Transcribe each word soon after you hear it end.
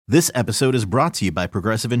This episode is brought to you by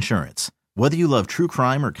Progressive Insurance. Whether you love true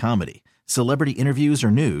crime or comedy, celebrity interviews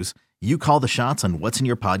or news, you call the shots on what's in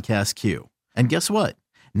your podcast queue. And guess what?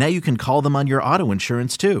 Now you can call them on your auto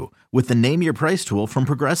insurance too with the Name Your Price tool from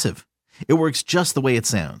Progressive. It works just the way it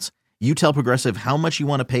sounds. You tell Progressive how much you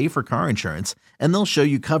want to pay for car insurance, and they'll show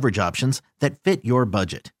you coverage options that fit your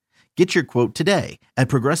budget. Get your quote today at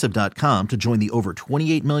Progressive.com to join the over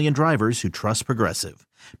 28 million drivers who trust Progressive.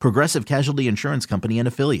 Progressive Casualty Insurance Company and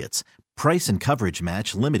Affiliates. Price and coverage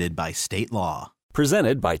match limited by state law.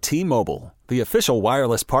 Presented by T-Mobile, the official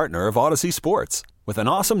wireless partner of Odyssey Sports. With an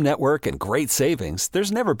awesome network and great savings,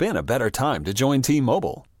 there's never been a better time to join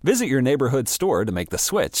T-Mobile. Visit your neighborhood store to make the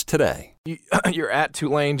switch today. You're at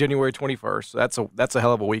Tulane January 21st. So that's a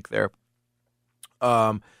hell of a week there.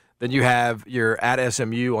 Then you're at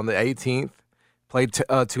SMU on the 18th. Played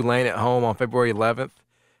Tulane at home on February 11th.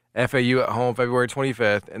 FAU at home February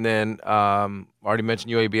 25th. And then already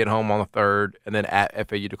mentioned UAB at home on the 3rd. And then at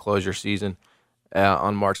FAU to close your season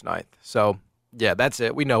on March 9th. So, yeah, that's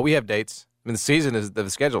it. We know. We have dates. I mean, the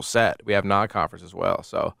schedule's set. We have non-conference as well.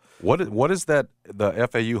 So what is that, the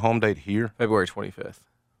FAU home date here? February 25th.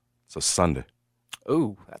 It's a Sunday.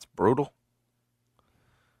 Ooh, that's brutal.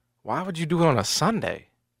 Why would you do it on a Sunday?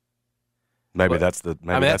 Maybe that's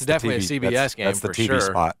definitely TV, a CBS game. That's the for TV sure.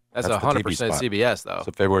 spot. That's 100% CBS though.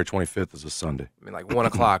 So February 25th is a Sunday. I mean, like 1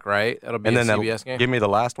 o'clock, right? That'll be a CBS game. Give me the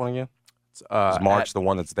last one again. Is March the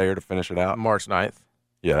one that's there to finish it out? March 9th.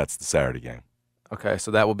 Yeah, that's the Saturday game. Okay,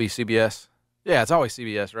 so that will be CBS. Yeah, it's always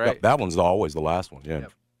CBS, right? Yep, that one's always the last one. Yeah.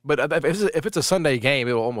 But if it's a Sunday game,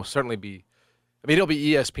 it will almost certainly be. I mean, it'll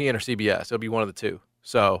be ESPN or CBS. It'll be one of the two.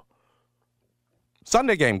 So.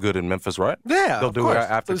 Sunday game good in Memphis, right? Yeah, they'll do it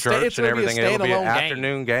after church and everything. It'll be an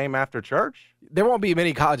afternoon game after church. There won't be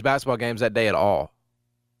many college basketball games that day at all,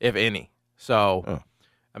 if any. So,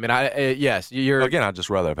 I mean, yes, you're. Again, I'd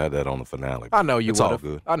just rather have had that on the finale. I know you would have. It's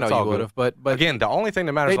all good. I know you would have, but again, the only thing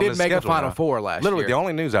that matters. They did make a Final Four last year. Literally, the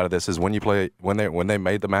only news out of this is when they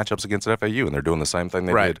made the matchups against FAU, and they're doing the same thing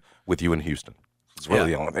they did with you in Houston. It's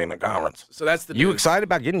really the only thing in the conference. So that's the. You excited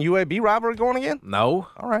about getting UAB rivalry going again? No.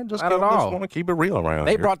 All right, just want to keep it real around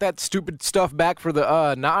They here. brought that stupid stuff back for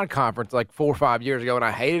the non-conference like 4 or 5 years ago, and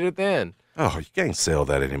I hated it then. Oh, you can't sell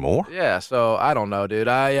that anymore. Yeah, so I don't know, dude.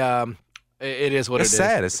 It is what it is. It's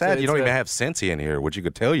sad. It's sad. You don't even have Cincy in here, which you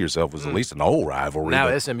could tell yourself was at least an old rivalry.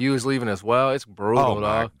 Now SMU is leaving as well. It's brutal,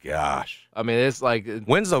 dog. Oh, my gosh. I mean, it's like.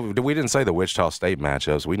 We didn't say the Wichita State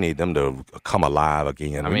matchups. We need them to come alive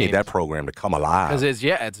again. We need that program to come alive. Because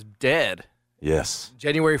it's dead. Yes.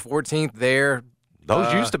 January 14th there.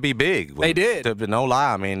 Those used to be big. They did. No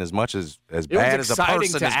lie. I mean, as much as bad as a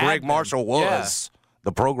person as Greg Marshall was,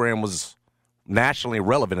 the program was nationally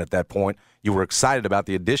relevant at that point. You were excited about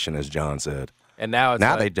the addition, as John said. And now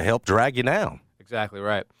they help drag you down. Exactly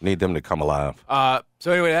right. Need them to come alive.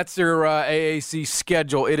 So anyway, that's your AAC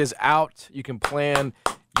schedule. It is out. You can plan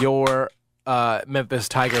your Memphis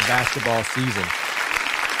Tiger basketball season.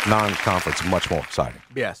 Non-conference, much more exciting.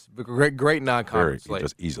 Yes, great non-conference slate.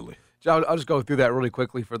 Just easily. I'll just go through that really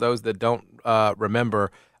quickly for those that don't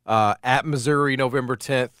remember. At Missouri, November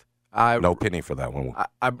 10th. No penny for that one.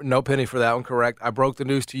 No penny for that one, correct. I broke the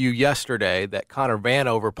news to you yesterday that Connor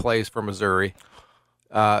Vanover plays for Missouri.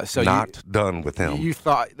 So not done with him. You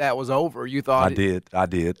thought that was over. You thought I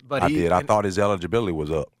did. But I thought his eligibility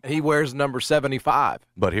was up. He wears number 75.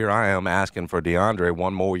 But here I am asking for DeAndre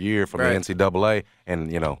one more year from the NCAA,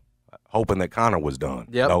 and hoping that Connor was done.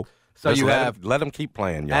 Yep. Nope. So let him keep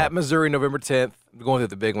playing. Y'all. At Missouri, November 10th. I'm going through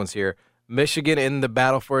the big ones here. Michigan in the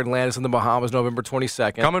battle for Atlantis in the Bahamas, November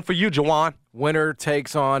 22nd. Coming for you, Jawan. Winner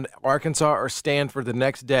takes on Arkansas or Stanford the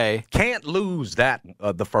next day. Can't lose that,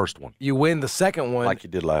 the first one. You win the second one. Like you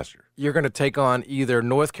did last year. You're going to take on either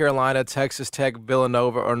North Carolina, Texas Tech,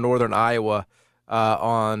 Villanova, or Northern Iowa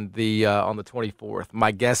on the 24th.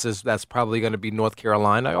 My guess is that's probably going to be North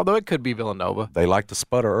Carolina, although it could be Villanova. They like to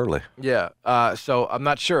sputter early. Yeah, so I'm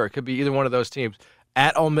not sure. It could be either one of those teams.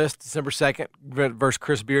 At Ole Miss, December 2nd, versus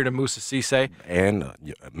Chris Beard and Musa Cisse. And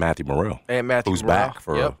Matthew Morrell. Who's back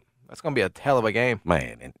for that's going to be a hell of a game.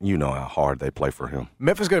 Man, and you know how hard they play for him.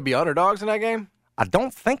 Memphis going to be underdogs in that game? I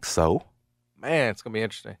don't think so. Man, it's going to be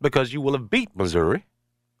interesting. Because you will have beat Missouri.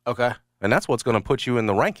 Okay. And that's what's going to put you in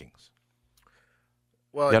the rankings.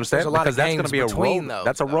 Well, you understand? There's a lot because of that's games going to be between a road. those.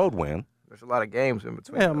 That's a road win. There's a lot of games in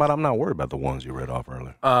between. Yeah, but I'm not worried about the ones you read off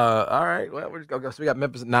earlier. All right. Well, we're just going to go. So we got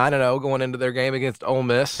Memphis 9-0 going into their game against Ole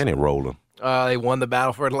Miss. Kenny rolling. They won the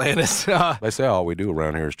battle for Atlantis. They say all we do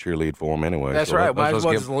around here is cheerlead for them anyway. That's right. Might as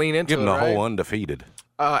well just lean into it, give them the right? whole undefeated.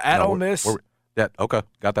 At Ole Miss. Okay,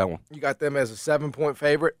 got that one. You got them as a 7-point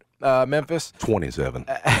favorite, Memphis. 27.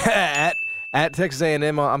 At Texas A&M,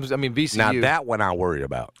 VCU. Now, that one I worry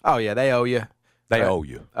about. Oh, yeah, they owe you. They owe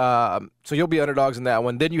you. So you'll be underdogs in that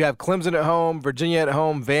one. Then you have Clemson at home, Virginia at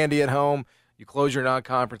home, Vandy at home. You close your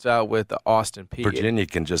non-conference out with the Austin Peay. Virginia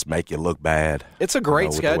can just make you look bad. It's a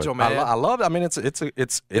great schedule, man. I love it. I mean, it's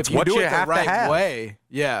what you have right to have. Way,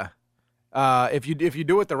 yeah. If you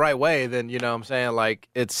do it the right way, then you know what I'm saying, like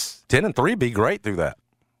it's 10-3 be great through that.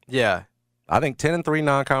 Yeah, I think 10-3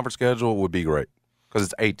 non-conference schedule would be great because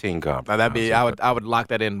it's 18 conference. Now that'd be I would lock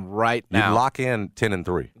that in right now. You'd lock in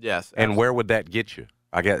 10-3. Yes, absolutely. And where would that get you?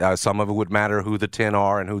 I guess some of it would matter who the 10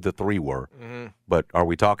 are and who the 3 were. Mm-hmm. But are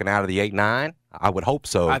we talking out of the 8-9? I would hope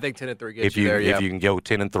so. I think 10-3 gets you there. If you can go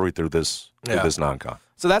 10-3 through this non-con.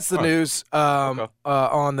 So that's the news on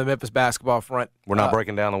the Memphis basketball front. We're not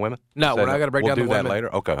breaking down the women? No, we're not going to break down the women. We'll do that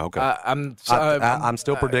later? Okay. I'm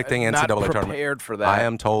still predicting NCAA tournament. Not prepared for that. I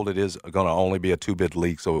am told it is going to only be a 2-bid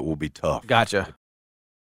league, so it will be tough. Gotcha.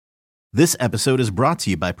 This episode is brought to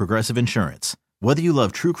you by Progressive Insurance. Whether you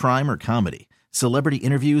love true crime or comedy, celebrity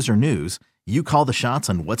interviews or news, you call the shots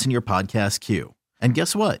on what's in your podcast queue. And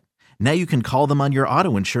guess what? Now you can call them on your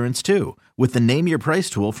auto insurance too with the Name Your Price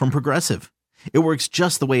tool from Progressive. It works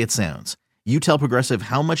just the way it sounds. You tell Progressive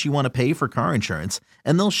how much you want to pay for car insurance,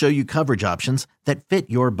 and they'll show you coverage options that fit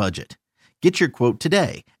your budget. Get your quote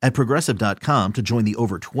today at Progressive.com to join the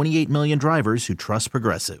over 28 million drivers who trust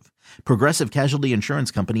Progressive. Progressive Casualty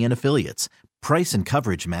Insurance Company and Affiliates. Price and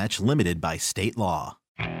coverage match limited by state law.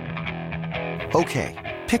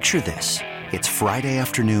 Okay, picture this. It's Friday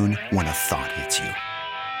afternoon when a thought hits you.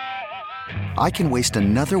 I can waste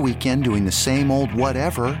another weekend doing the same old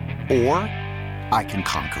whatever, or I can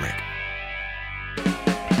conquer it.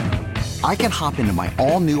 I can hop into my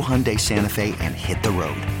all-new Hyundai Santa Fe and hit the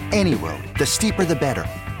road. Any road. The steeper, the better.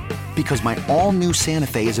 Because my all-new Santa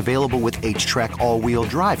Fe is available with H-Track all-wheel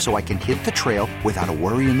drive, so I can hit the trail without a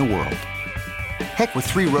worry in the world. Heck, with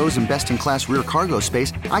 3 rows and best-in-class rear cargo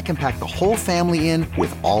space, I can pack the whole family in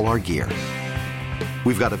with all our gear.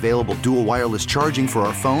 We've got available dual wireless charging for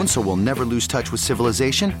our phones, so we'll never lose touch with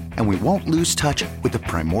civilization, and we won't lose touch with the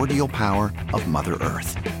primordial power of Mother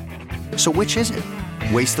Earth. So which is it?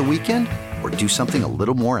 Waste the weekend or do something a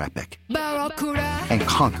little more epic? And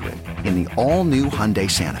conquer it in the all-new Hyundai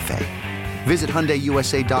Santa Fe. Visit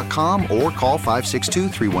HyundaiUSA.com or call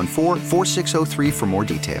 562-314-4603 for more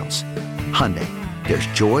details. Hyundai, there's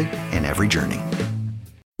joy in every journey.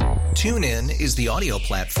 TuneIn is the audio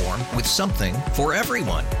platform with something for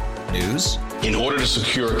everyone. News. In order to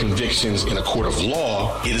secure convictions in a court of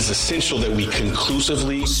law, it is essential that we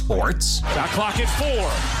conclusively. Sports. Shot clock at 4.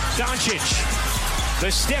 Doncic. The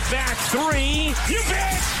step back 3. You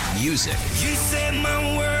bet. Music. You set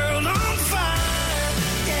my world on fire.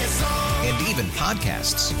 Yes, and even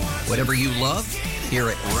podcasts. Whatever you love, hear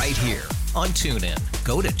it right here on TuneIn.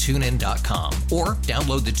 Go to TuneIn.com or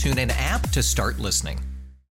download the TuneIn app to start listening.